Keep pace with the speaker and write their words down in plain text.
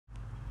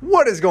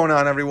What is going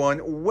on,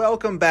 everyone?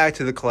 Welcome back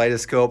to the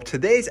Kaleidoscope.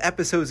 Today's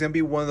episode is going to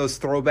be one of those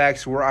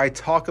throwbacks where I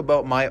talk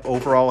about my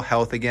overall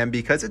health again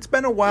because it's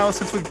been a while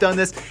since we've done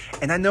this,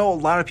 and I know a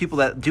lot of people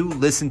that do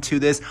listen to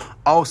this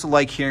also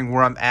like hearing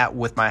where I'm at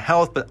with my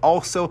health, but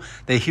also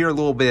they hear a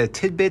little bit of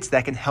tidbits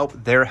that can help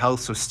their health,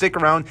 so stick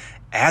around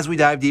as we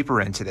dive deeper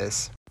into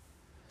this.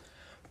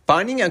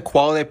 Finding a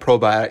quality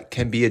probiotic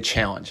can be a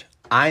challenge.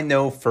 I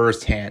know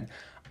firsthand.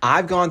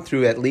 I've gone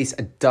through at least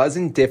a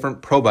dozen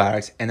different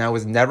probiotics and I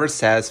was never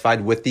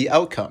satisfied with the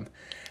outcome.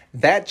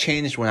 That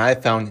changed when I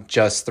found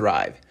Just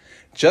Thrive.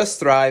 Just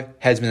Thrive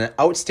has been an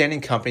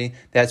outstanding company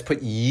that has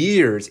put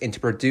years into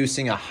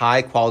producing a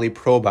high quality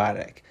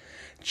probiotic.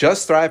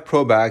 Just Thrive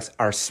probiotics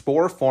are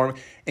spore form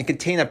and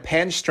contain a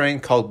patent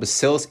strain called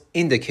Bacillus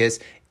indicus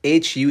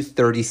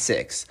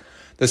HU36.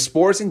 The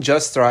spores in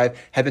Just Thrive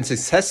have been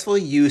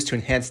successfully used to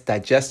enhance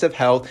digestive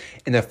health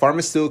in the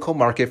pharmaceutical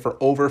market for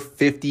over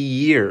 50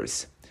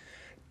 years.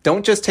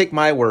 Don't just take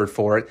my word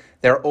for it.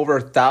 There are over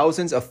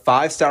thousands of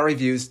 5-star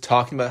reviews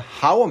talking about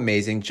how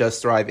amazing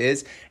Just Thrive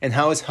is and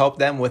how it's helped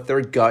them with their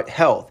gut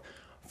health.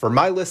 For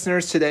my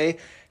listeners today,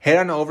 head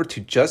on over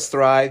to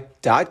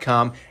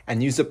justthrive.com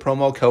and use the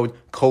promo code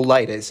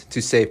Colitis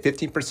to save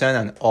 15%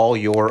 on all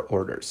your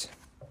orders.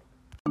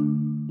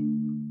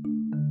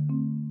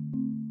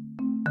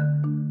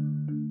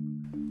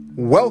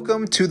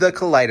 Welcome to the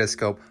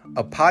Kaleidoscope,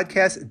 a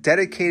podcast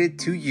dedicated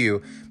to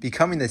you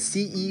becoming the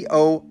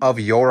CEO of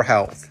your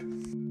health.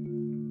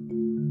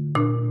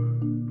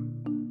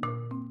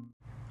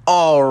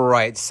 All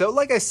right, so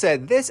like I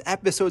said, this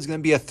episode is going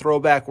to be a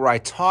throwback where I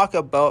talk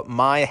about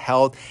my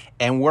health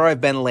and where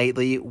I've been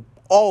lately,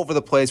 all over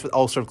the place with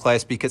ulcerative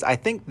colitis, because I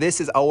think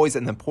this is always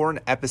an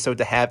important episode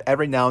to have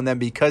every now and then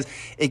because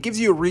it gives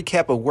you a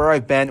recap of where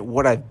I've been,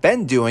 what I've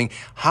been doing,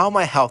 how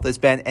my health has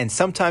been, and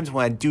sometimes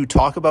when I do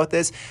talk about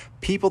this,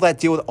 people that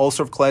deal with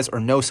ulcerative colitis or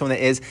know someone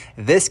that is,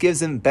 this gives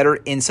them better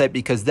insight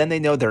because then they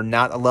know they're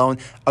not alone.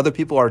 Other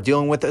people are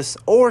dealing with this,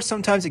 or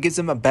sometimes it gives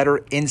them a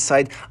better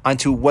insight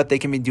onto what they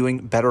can be doing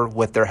better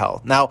with their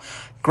health. Now,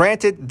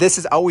 granted, this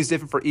is always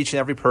different for each and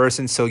every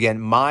person. So again,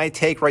 my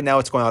take right now,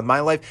 what's going on with my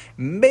life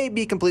may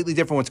be completely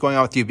different what's going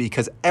on with you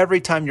because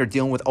every time you're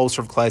dealing with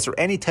ulcerative colitis or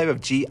any type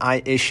of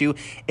GI issue,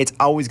 it's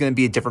always going to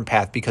be a different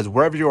path because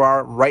wherever you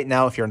are right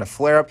now, if you're in a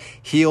flare-up,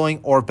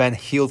 healing, or been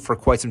healed for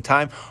quite some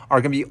time, are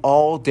going to be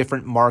all different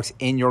marks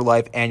in your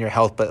life and your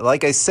health. But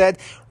like I said,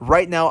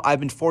 right now, I've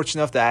been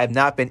fortunate enough that I have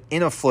not been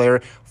in a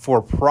flare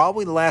for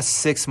probably the last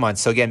 6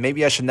 months. So again,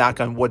 maybe I should knock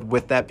on wood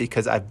with that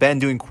because I've been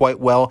doing quite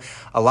well.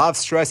 A lot of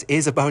stress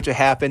is about to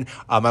happen.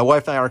 My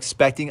wife and I are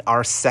expecting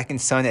our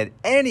second son at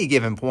any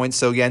given point.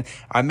 So again,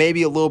 I may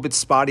be a little bit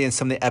spotty in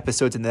some of the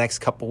episodes in the next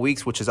couple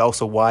weeks, which is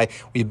also why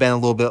we've been a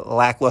little bit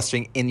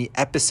lackluster in the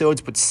episodes.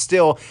 But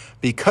still,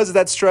 because of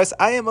that stress,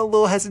 I am a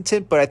little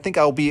hesitant, but I think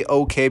I'll be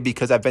okay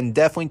because I've been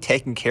definitely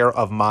taking care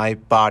of my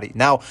body.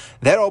 Now,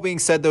 that all being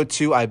said though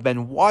too, I've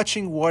been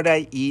watching what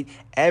I eat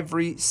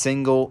every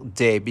single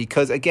day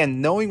because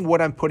again, knowing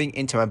what I'm putting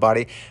into my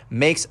body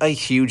makes a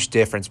huge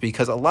difference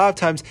because a lot of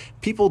times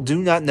people do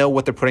not know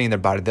what they're putting in their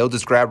body. They'll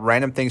just grab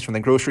random things from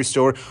the grocery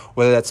store,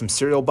 whether that's some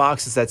cereal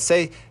boxes that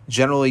say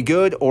generally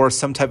good or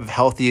some type of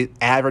healthy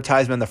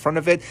advertisement on the front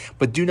of it,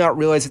 but do not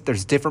realize that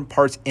there's different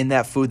parts in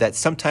that food that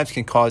sometimes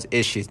can cause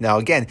issues. Now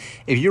again,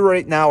 if you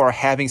right now are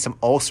having some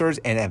ulcers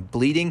and have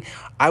bleeding,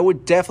 I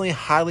would definitely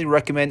highly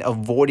recommend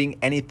avoiding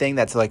anything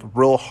that's like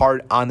real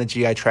hard on the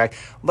GI tract,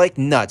 like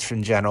nuts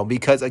in general,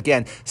 because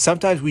again,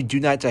 sometimes we do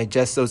not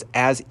digest those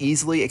as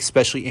easily,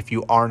 especially if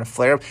you are in a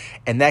flare-up,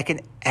 and that can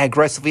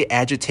aggressively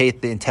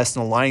agitate the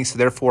intestinal lining. So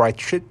therefore, I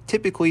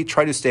typically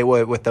try to stay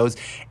away with those.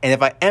 And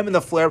if I am in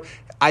the flare-up,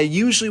 I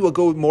usually will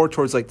go more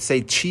towards like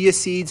say chia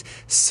seeds,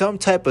 some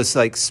type of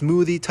like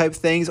smoothie type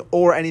things,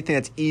 or anything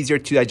that's easier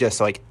to digest,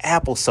 so like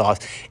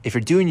applesauce, if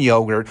you're doing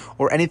yogurt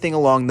or anything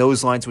along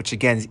those lines, which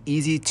again is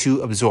easy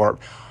to absorb.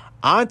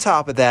 On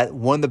top of that,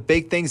 one of the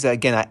big things that,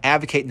 again, I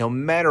advocate no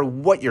matter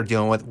what you're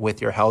dealing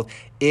with your health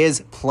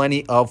is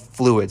plenty of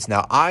fluids.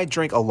 Now, I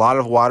drink a lot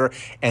of water,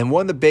 and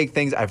one of the big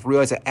things I've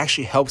realized that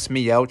actually helps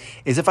me out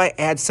is if I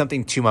add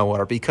something to my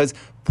water, because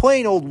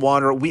plain old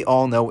water, we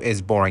all know,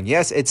 is boring.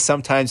 Yes, it's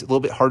sometimes a little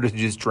bit harder to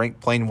just drink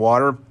plain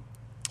water.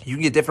 You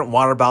can get different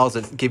water bottles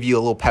that give you a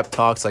little pep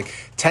talks like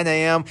 10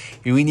 a.m.,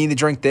 we need to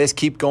drink this,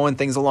 keep going,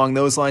 things along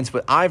those lines.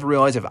 But I've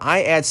realized if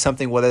I add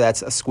something, whether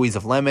that's a squeeze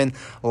of lemon,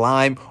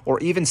 lime, or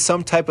even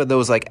some type of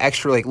those like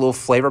extra like little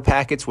flavor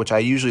packets, which I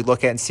usually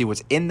look at and see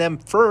what's in them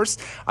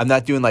first. I'm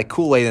not doing like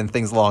Kool-Aid and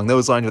things along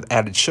those lines with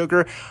added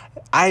sugar.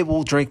 I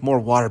will drink more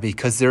water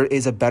because there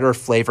is a better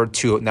flavor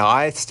to it. Now,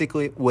 I stick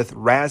with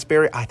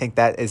raspberry. I think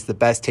that is the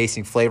best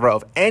tasting flavor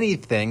of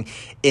anything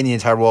in the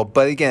entire world.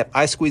 But again, if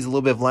I squeeze a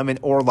little bit of lemon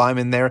or lime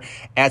in there, there,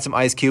 add some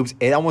ice cubes.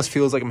 It almost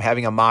feels like I'm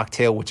having a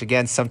mocktail, which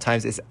again,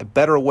 sometimes is a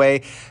better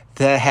way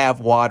to have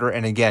water,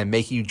 and again,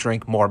 making you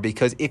drink more,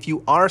 because if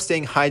you are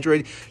staying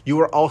hydrated, you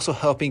are also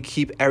helping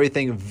keep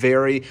everything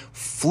very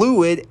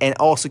fluid and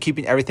also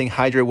keeping everything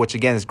hydrated, which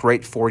again is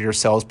great for your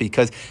cells,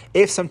 because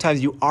if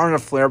sometimes you are in a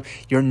flare-up,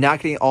 you're not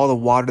getting all the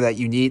water that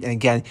you need, and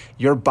again,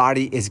 your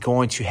body is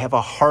going to have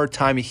a hard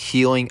time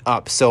healing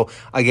up. So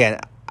again,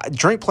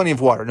 drink plenty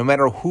of water. No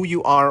matter who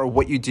you are or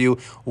what you do,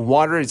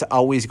 water is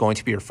always going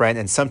to be your friend,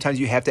 and sometimes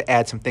you have to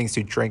add some things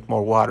to drink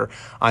more water.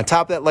 On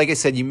top of that, like I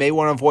said, you may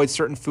want to avoid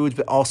certain foods,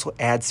 but also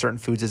add certain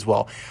foods as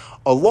well.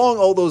 Along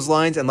all those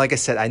lines, and like I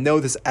said, I know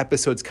this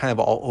episode's kind of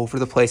all over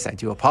the place, and I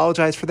do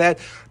apologize for that.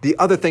 The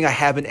other thing I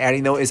have been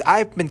adding, though, is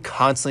I've been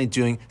constantly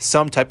doing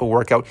some type of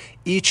workout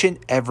each and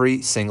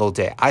every single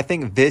day. I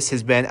think this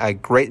has been a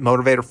great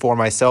motivator for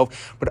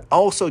myself, but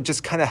also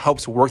just kind of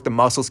helps work the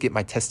muscles, get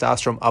my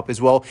testosterone up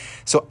as well.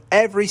 So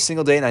every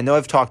single day, and I know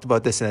I've talked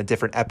about this in a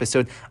different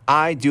episode,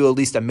 I do at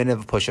least a minute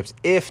of push-ups,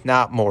 if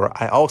not more.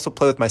 I also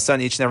play with my son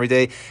each and every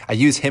day. I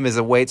use him as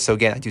a weight. So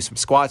again, I do some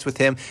squats with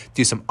him,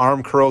 do some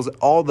arm curls,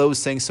 all those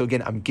things. So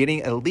again, I'm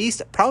getting at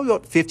least probably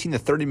about 15 to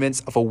 30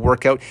 minutes of a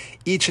workout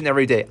each and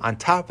every day. On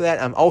top of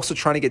that, I'm also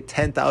trying to get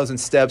 10,000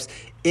 steps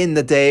in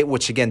the day,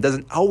 which again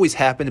doesn't always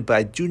happen, but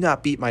I do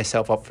not beat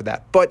myself up for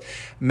that. But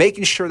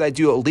making sure that I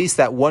do at least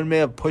that 1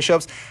 minute of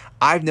push-ups,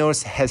 I've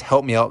noticed has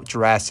helped me out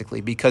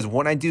drastically, because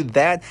when I do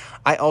that,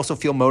 I also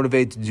feel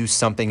motivated to do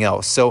something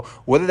else. So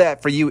whether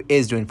that for you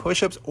is doing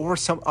push-ups or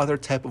some other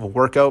type of a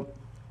workout,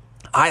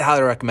 I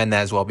highly recommend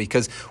that as well,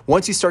 because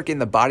once you start getting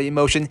the body in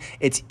motion,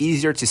 it's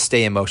easier to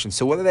stay in motion.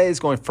 So whether that is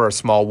going for a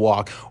small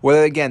walk,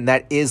 whether again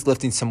that is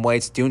lifting some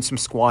weights, doing some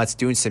squats,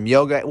 doing some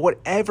yoga,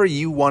 whatever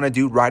you want to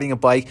do, riding a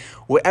bike,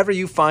 whatever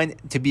you find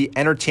to be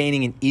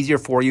entertaining and easier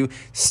for you,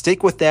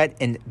 stick with that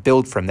and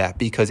build from that,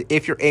 because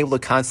if you're able to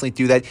constantly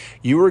do that,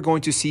 you are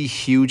going to see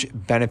huge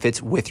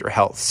benefits with your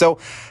health. So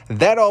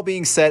that all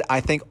being said,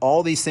 I think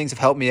all these things have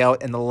helped me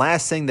out. And the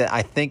last thing that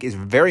I think is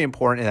very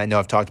important, and I know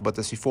I've talked about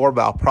this before,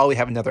 but I'll probably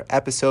have another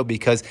episode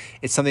because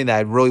it's something that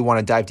I really want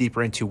to dive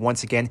deeper into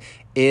once again,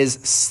 is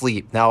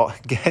sleep. Now,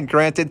 again,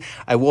 granted,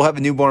 I will have a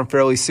newborn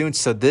fairly soon,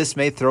 so this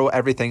may throw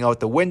everything out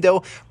the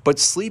window, but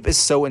sleep is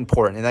so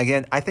important. And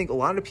again, I think a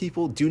lot of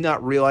people do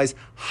not realize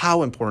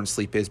how important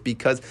sleep is,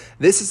 because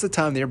this is the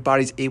time that your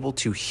body's able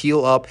to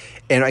heal up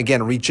and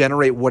again,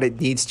 regenerate what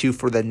it needs to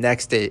for the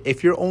next day.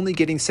 If you're only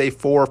getting, say,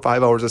 4 or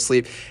 5 hours of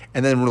sleep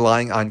and then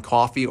relying on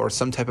coffee or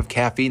some type of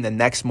caffeine the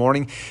next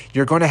morning,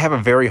 you're going to have a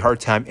very hard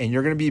time, and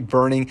you're going to be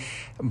burning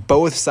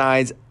both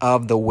sides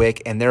of the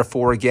wick. And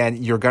therefore,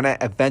 again, you're going to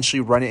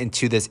eventually run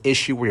into this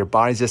issue where your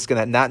body's just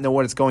going to not know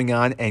what's going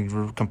on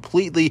and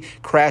completely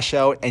crash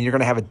out, and you're going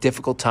to have a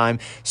difficult time.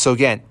 So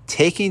again,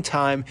 taking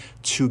time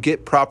to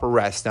get proper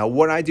rest. Now,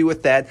 what I do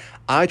with that,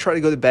 I try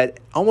to go to bed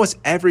almost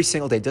every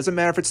single day. Doesn't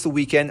matter if it's the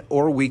weekend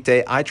or a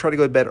weekday. I try to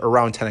go to bed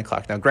around 10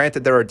 o'clock. Now,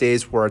 granted, there are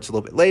days where it's a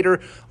little bit later,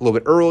 a little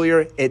bit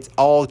earlier. It's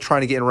all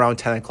trying to get in around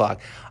 10 o'clock.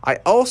 I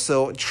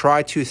also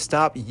try to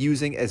stop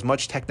using as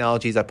much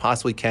technology as I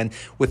possibly can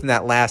within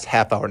that last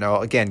half hour. Now,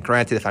 again,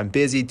 granted, if I'm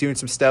busy doing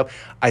some stuff,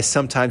 I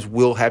sometimes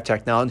will have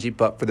technology,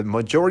 but for the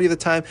majority of the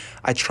time,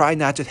 I try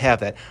not to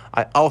have that.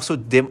 I also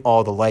dim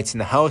all the lights in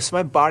the house, so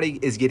my body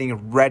is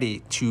getting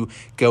ready to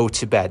go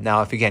to bed.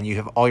 Now, if again, you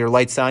have all your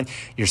lights on,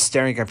 you're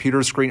staring at a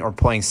computer screen or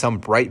playing some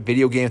bright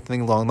video game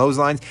thing along those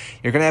lines,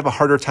 you're going to have a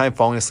harder time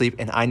falling asleep,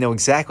 and I know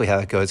exactly how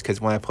that goes, because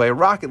when I play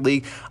Rocket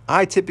League,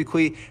 I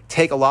typically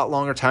take a lot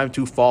longer time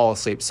to fall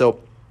asleep. So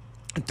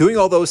doing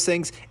all those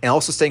things and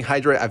also staying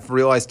hydrated, I've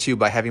realized too,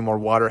 by having more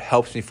water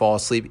helps me fall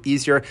asleep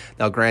easier.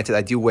 Now, granted,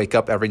 I do wake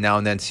up every now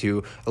and then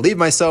to relieve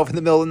myself in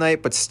the middle of the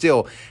night, but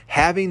still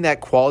having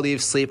that quality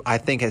of sleep, I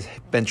think, has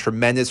been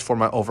tremendous for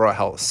my overall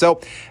health.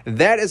 So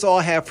that is all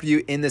I have for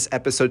you in this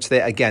episode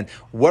today. Again,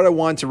 what I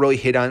wanted to really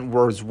hit on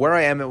was where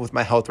I am with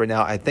my health right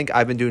now. I think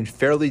I've been doing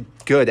fairly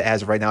good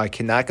as of right now. I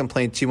cannot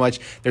complain too much.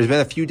 There's been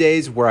a few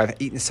days where I've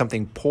eaten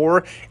something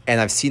poor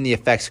and I've seen the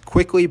effects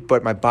quickly,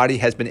 but my body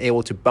has been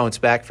able to bounce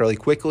back fairly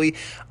quickly.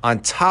 On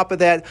top of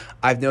that,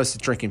 I've noticed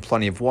that drinking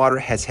plenty of water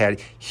has had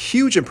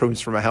huge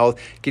improvements for my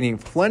health, getting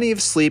plenty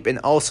of sleep, and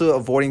also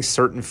avoiding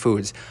certain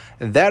foods.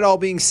 That all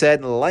being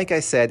said, like I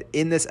said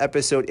in this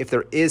episode, if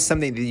there is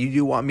something that you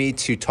do want me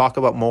to talk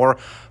about more,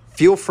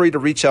 feel free to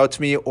reach out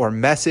to me or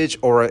message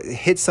or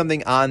hit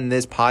something on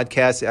this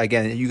podcast.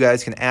 Again, you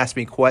guys can ask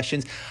me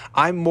questions.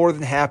 I'm more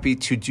than happy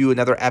to do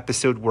another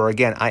episode where,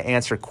 again, I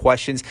answer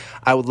questions.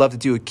 I would love to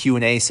do a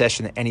Q&A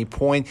session at any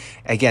point.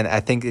 Again, I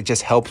think it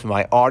just helps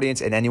my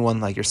audience and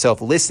anyone like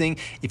yourself listening.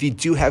 If you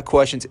do have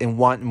questions and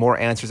want more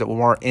answers that were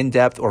more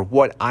in-depth or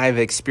what I've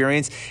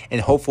experienced,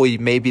 and hopefully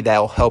maybe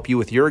that'll help you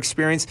with your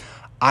experience,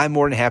 I'm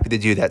more than happy to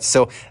do that.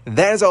 So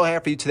that is all I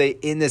have for you today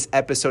in this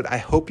episode. I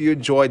hope you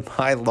enjoyed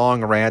my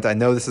long rant. I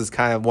know this is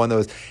kind of one of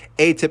those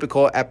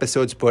atypical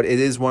episodes, but it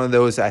is one of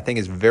those I think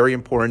is very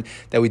important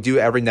that we do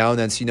every now and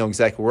then, so you know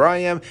exactly where I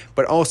am,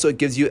 but also it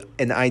gives you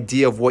an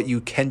idea of what you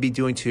can be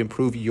doing to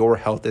improve your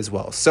health as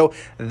well. So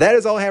that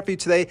is all I have for you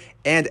today.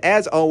 And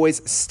as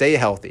always, stay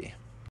healthy.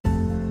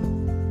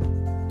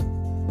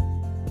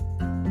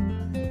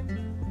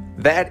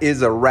 That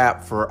is a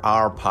wrap for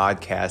our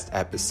podcast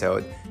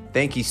episode.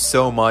 Thank you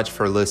so much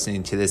for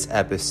listening to this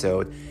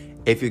episode.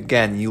 If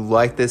again you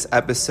like this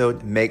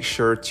episode, make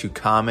sure to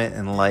comment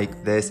and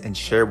like this and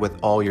share with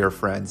all your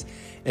friends.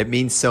 It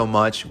means so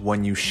much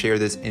when you share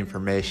this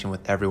information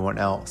with everyone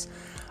else.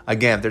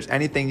 Again, if there's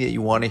anything that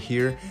you want to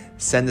hear,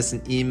 send us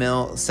an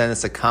email, send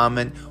us a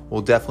comment.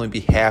 We'll definitely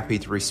be happy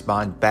to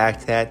respond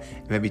back to that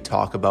and maybe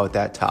talk about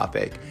that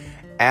topic.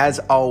 As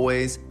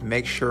always,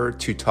 make sure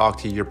to talk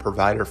to your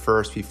provider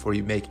first before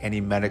you make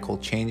any medical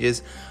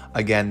changes.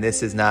 Again,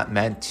 this is not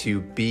meant to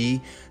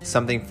be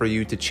something for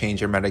you to change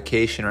your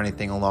medication or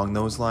anything along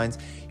those lines.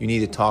 You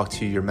need to talk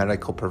to your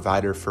medical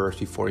provider first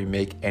before you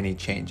make any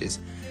changes.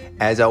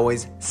 As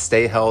always,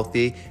 stay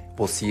healthy.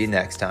 We'll see you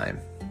next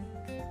time.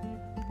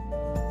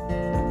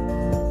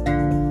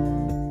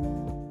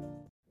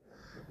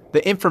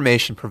 The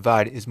information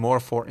provided is more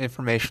for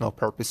informational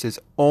purposes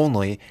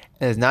only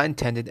and is not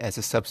intended as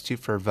a substitute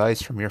for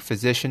advice from your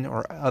physician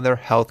or other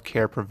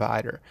healthcare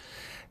provider.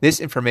 This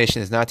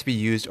information is not to be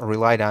used or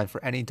relied on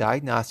for any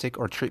diagnostic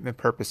or treatment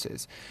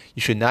purposes.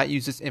 You should not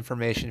use this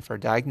information for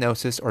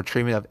diagnosis or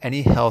treatment of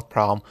any health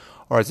problem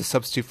or as a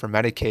substitute for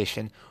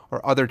medication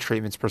or other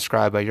treatments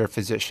prescribed by your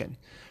physician.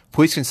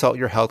 Please consult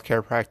your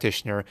healthcare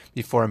practitioner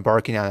before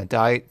embarking on a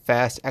diet,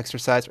 fast,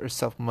 exercise, or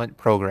supplement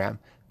program.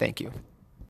 Thank you.